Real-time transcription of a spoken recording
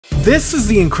This is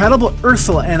the incredible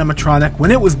Ursula animatronic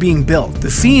when it was being built. The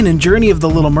scene in Journey of the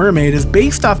Little Mermaid is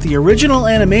based off the original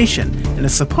animation and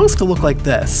is supposed to look like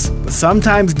this. But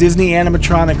sometimes Disney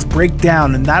animatronics break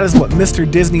down, and that is what Mr.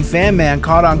 DisneyFanMan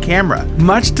caught on camera.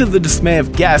 Much to the dismay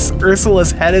of guests,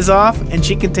 Ursula's head is off and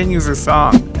she continues her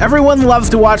song. Everyone loves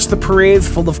to watch the parades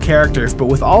full of characters, but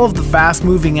with all of the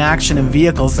fast-moving action and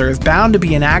vehicles, there is bound to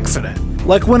be an accident.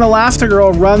 Like when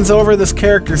Elastigirl runs over this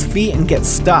character's feet and gets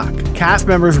stuck. Cast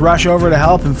members rush over to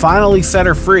help and finally set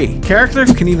her free.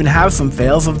 Characters can even have some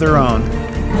fails of their own.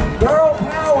 Girl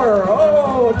power!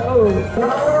 Oh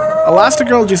no!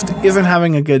 Elastigirl just isn't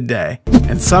having a good day.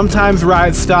 And sometimes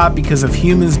rides stop because of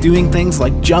humans doing things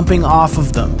like jumping off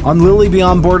of them. On Lily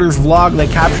Beyond Borders vlog, they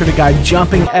captured a guy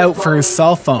jumping out for his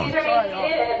cell phone.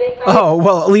 Oh,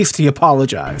 well, at least he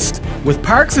apologized. With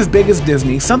parks as big as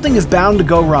Disney, something is bound to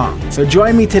go wrong. So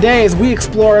join me today as we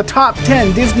explore a top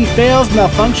 10 Disney fails,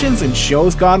 malfunctions, and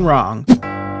shows gone wrong.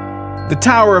 The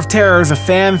Tower of Terror is a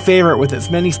fan favorite with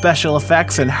its many special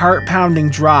effects and heart-pounding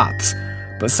drops.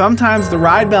 But sometimes the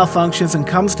ride malfunctions and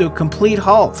comes to a complete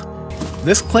halt.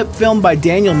 This clip filmed by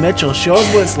Daniel Mitchell shows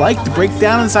what it's like to break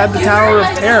down inside the Tower of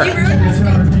Terror.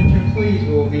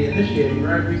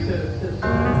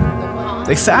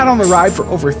 They sat on the ride for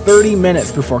over 30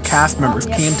 minutes before cast members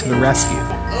came to the rescue.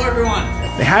 Hello everyone!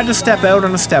 They had to step out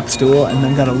on a step stool and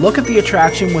then got a look at the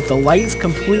attraction with the lights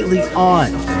completely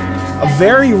on. A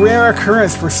very rare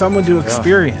occurrence for someone to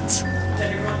experience.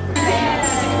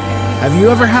 Have you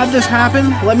ever had this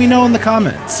happen? Let me know in the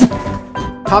comments.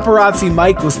 Paparazzi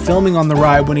Mike was filming on the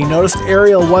ride when he noticed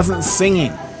Ariel wasn't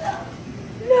singing.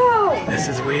 No! This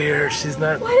is weird. She's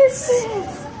not. What is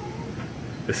this?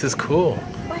 This is cool.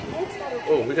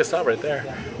 Oh, we can stop right there.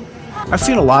 I've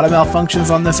seen a lot of malfunctions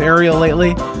on this Ariel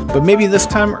lately, but maybe this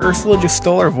time Ursula just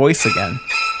stole her voice again.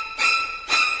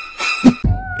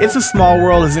 It's a Small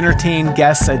World has entertained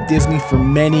guests at Disney for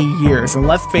many years, and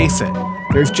let's face it,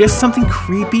 there's just something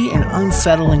creepy and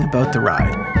unsettling about the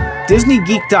ride.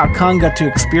 DisneyGeek.com got to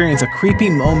experience a creepy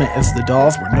moment as the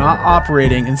dolls were not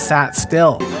operating and sat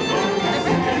still.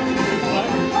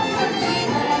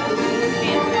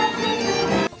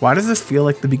 Why does this feel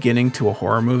like the beginning to a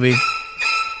horror movie?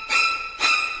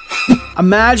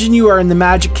 Imagine you are in the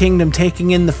Magic Kingdom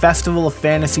taking in the Festival of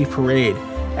Fantasy parade.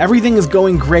 Everything is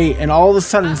going great and all of a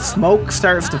sudden smoke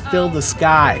starts to fill the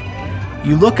sky.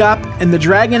 You look up and the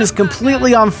dragon is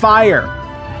completely on fire.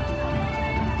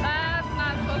 That's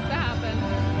not supposed to happen.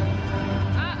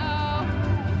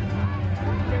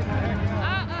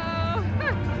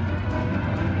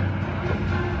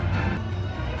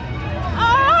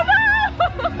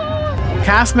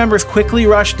 Cast members quickly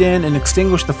rushed in and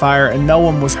extinguished the fire and no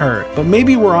one was hurt. But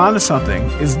maybe we're onto something.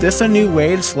 Is this a new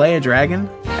way to slay a dragon?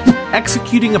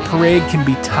 Executing a parade can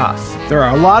be tough. There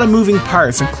are a lot of moving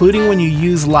parts, including when you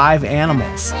use live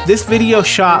animals. This video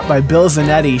shot by Bill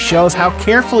Zanetti shows how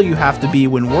careful you have to be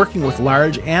when working with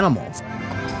large animals.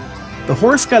 The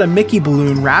horse got a Mickey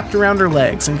balloon wrapped around her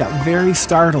legs and got very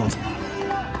startled.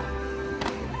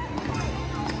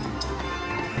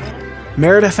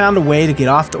 Merida found a way to get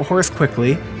off the horse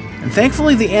quickly, and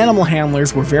thankfully the animal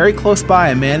handlers were very close by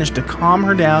and managed to calm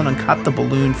her down and cut the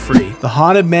balloon free. The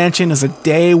Haunted Mansion is a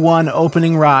day one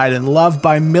opening ride and loved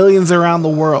by millions around the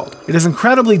world. It is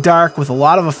incredibly dark with a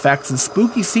lot of effects and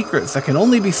spooky secrets that can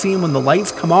only be seen when the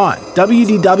lights come on.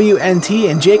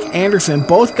 WDWNT and Jake Anderson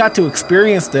both got to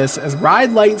experience this as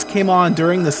ride lights came on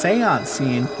during the seance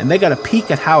scene, and they got a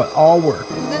peek at how it all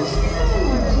worked.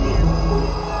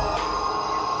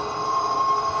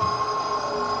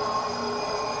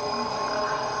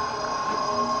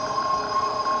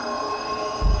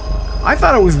 I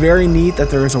thought it was very neat that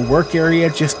there is a work area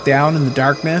just down in the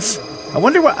darkness. I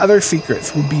wonder what other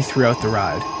secrets would be throughout the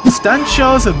ride. Stunt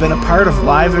shows have been a part of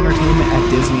live entertainment at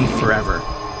Disney forever.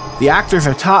 The actors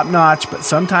are top notch, but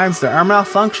sometimes there are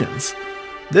malfunctions.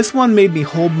 This one made me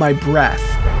hold my breath.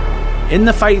 In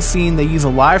the fight scene, they use a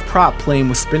live prop plane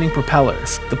with spinning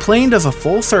propellers. The plane does a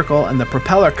full circle and the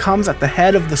propeller comes at the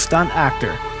head of the stunt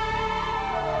actor.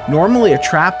 Normally a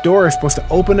trap door is supposed to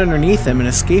open underneath him and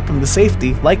escape him to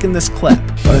safety, like in this clip.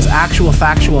 But as actual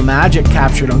factual magic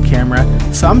captured on camera,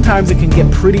 sometimes it can get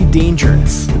pretty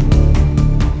dangerous.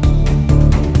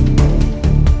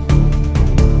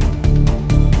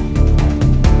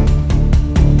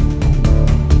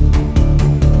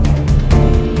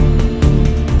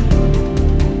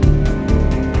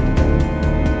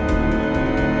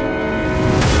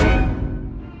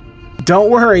 Don't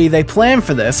worry, they plan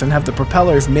for this and have the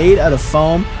propellers made out of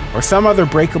foam or some other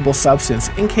breakable substance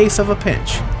in case of a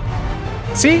pinch.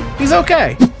 See? He's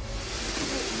okay.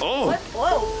 Oh!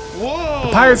 Whoa! Whoa!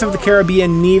 Pirates of the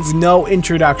Caribbean needs no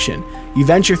introduction. You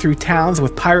venture through towns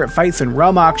with pirate fights and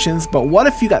rum auctions, but what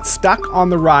if you got stuck on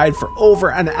the ride for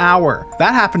over an hour?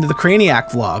 That happened to the Craniac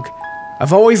vlog.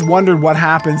 I've always wondered what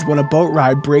happens when a boat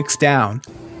ride breaks down.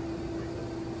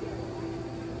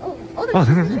 We're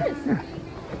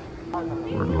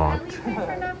locked.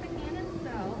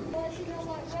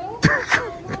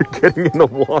 They're getting in the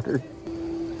water.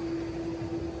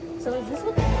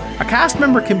 A cast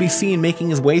member can be seen making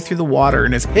his way through the water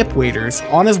in his hip waders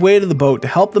on his way to the boat to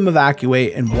help them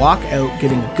evacuate and walk out,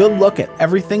 getting a good look at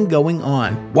everything going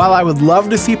on. While I would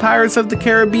love to see Pirates of the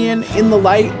Caribbean in the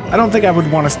light, I don't think I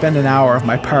would want to spend an hour of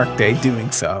my park day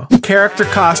doing so. Character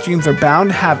costumes are bound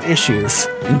to have issues.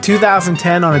 In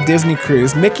 2010 on a Disney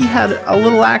cruise, Mickey had a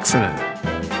little accident.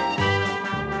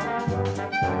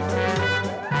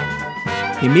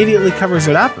 He immediately covers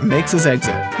it up and makes his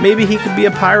exit. Maybe he could be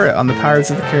a pirate on the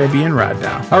Pirates of the Caribbean ride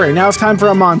now. Alright, now it's time for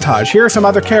a montage. Here are some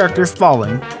other characters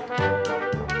falling. They're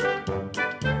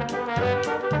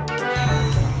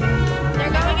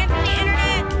going into the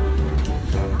internet.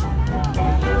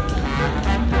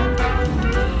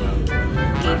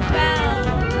 He fell.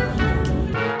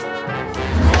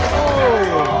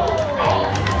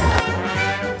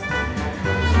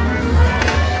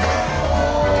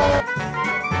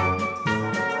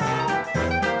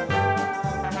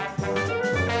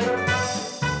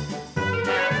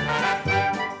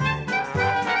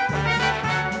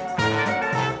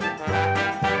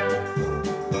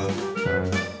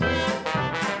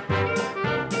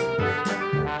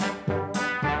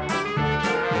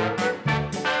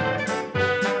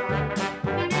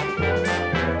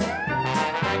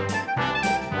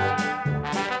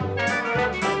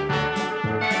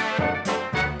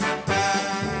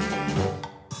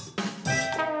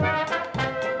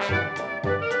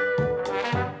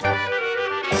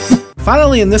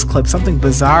 Finally in this clip, something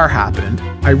bizarre happened.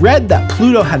 I read that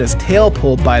Pluto had his tail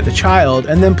pulled by the child,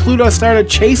 and then Pluto started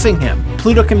chasing him.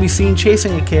 Pluto can be seen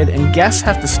chasing a kid, and guests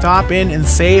have to stop in and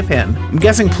save him. I'm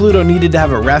guessing Pluto needed to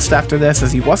have a rest after this,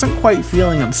 as he wasn't quite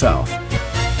feeling himself.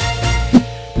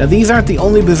 Now these aren't the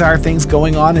only bizarre things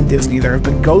going on in Disney. There have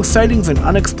been ghost sightings and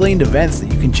unexplained events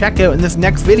that you can check out in this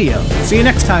next video. See you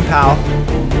next time, pal!